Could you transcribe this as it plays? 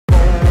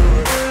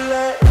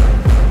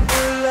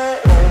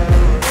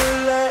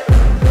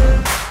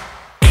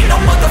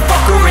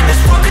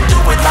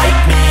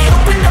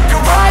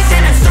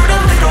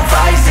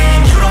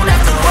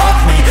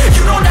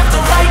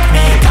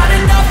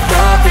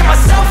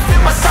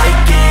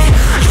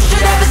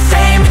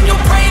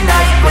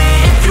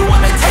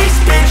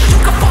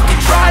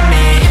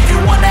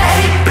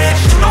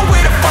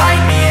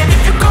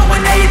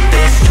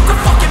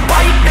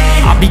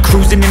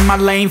my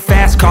lane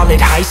fast, call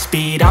it high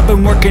speed. I've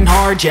been working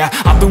hard, yeah,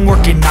 I've been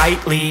working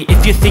nightly.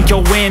 If you think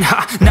you'll win,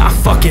 ha, not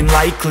fucking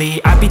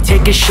likely. I be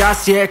taking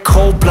shots, yeah,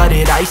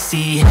 cold-blooded,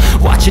 icy.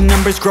 Watching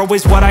numbers grow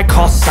is what I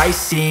call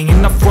sightseeing.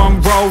 In the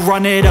front row,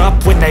 run it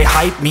up when they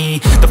hype me.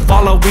 The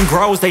following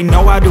grows, they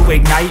know how to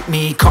ignite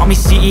me. Call me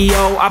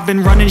CEO, I've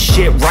been running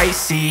shit right,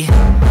 see.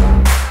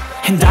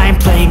 And I ain't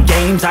playing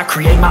games, I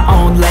create my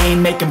own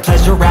lane, making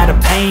pleasure out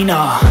of pain,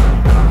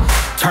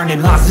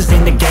 turning losses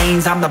into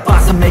gains. I'm the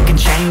boss, I'm making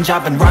change.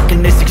 I've been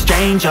rocking this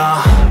exchange,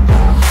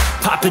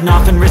 popping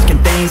off and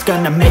risking things.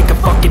 Gonna make a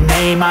fucking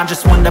name, I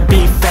just wanna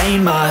be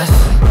famous.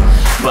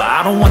 But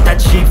I don't want that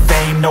cheap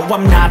fame, no,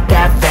 I'm not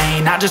that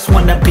vain. I just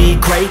wanna be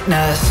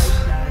greatness.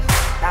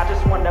 I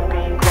just wanna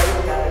be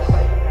greatness.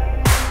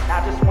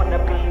 I just wanna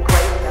be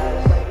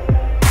greatness.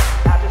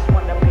 I just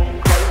wanna be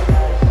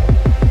greatness.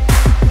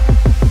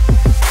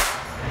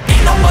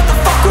 Ain't no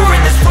motherfucker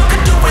in this world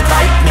could do it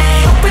like me.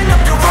 Open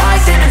up your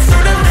eyes and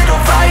insert a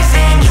little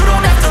rising. You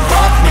don't have to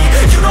love me,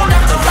 you don't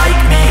have to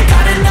like me.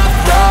 Got enough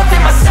love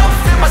in myself,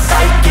 in my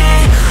psyche.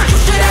 You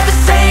should have the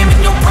same in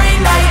your brain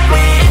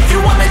nightly. If you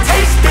wanna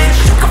taste, bitch,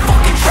 you can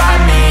fucking try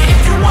me.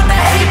 If you wanna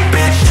hate,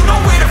 bitch, you know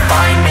where to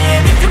find me.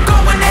 And if you go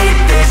and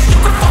hate this, you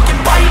can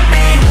fucking bite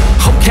me.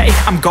 Okay,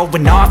 I'm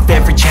going off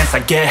every chance I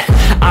get.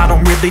 I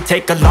don't really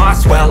take a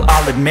loss, well,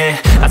 I'll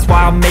admit. That's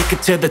why I'll make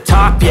it to the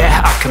top,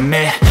 yeah, I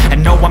commit.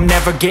 And no, I'm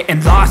never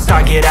getting lost,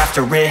 I get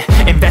after it.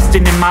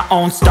 Investing in my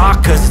own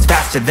stock, cause it's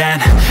faster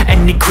than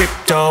any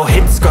crypto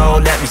hits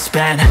go, let me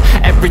spend.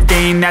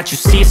 Everything that you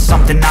see is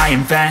something I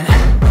invent,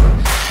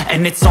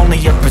 and it's only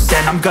a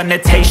percent. I'm gonna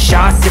take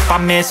shots, if I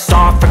miss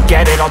all,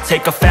 forget it. I'll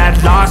take a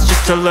fat loss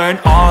just to learn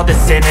all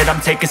that's in it. I'm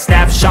taking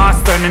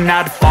snapshots, learning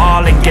how to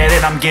fall and get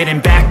it. I'm getting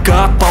back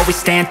up, always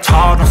stand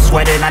tall, don't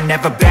sweat it. I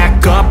never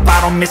back up,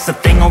 I don't miss a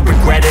thing or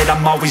regret it.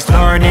 I'm always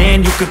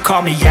learning, you could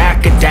call me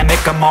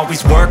academic. I'm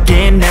always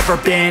working, never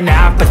been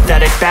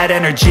apathetic. Bad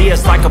energy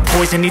is like a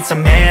poison, needs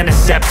some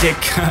antiseptic.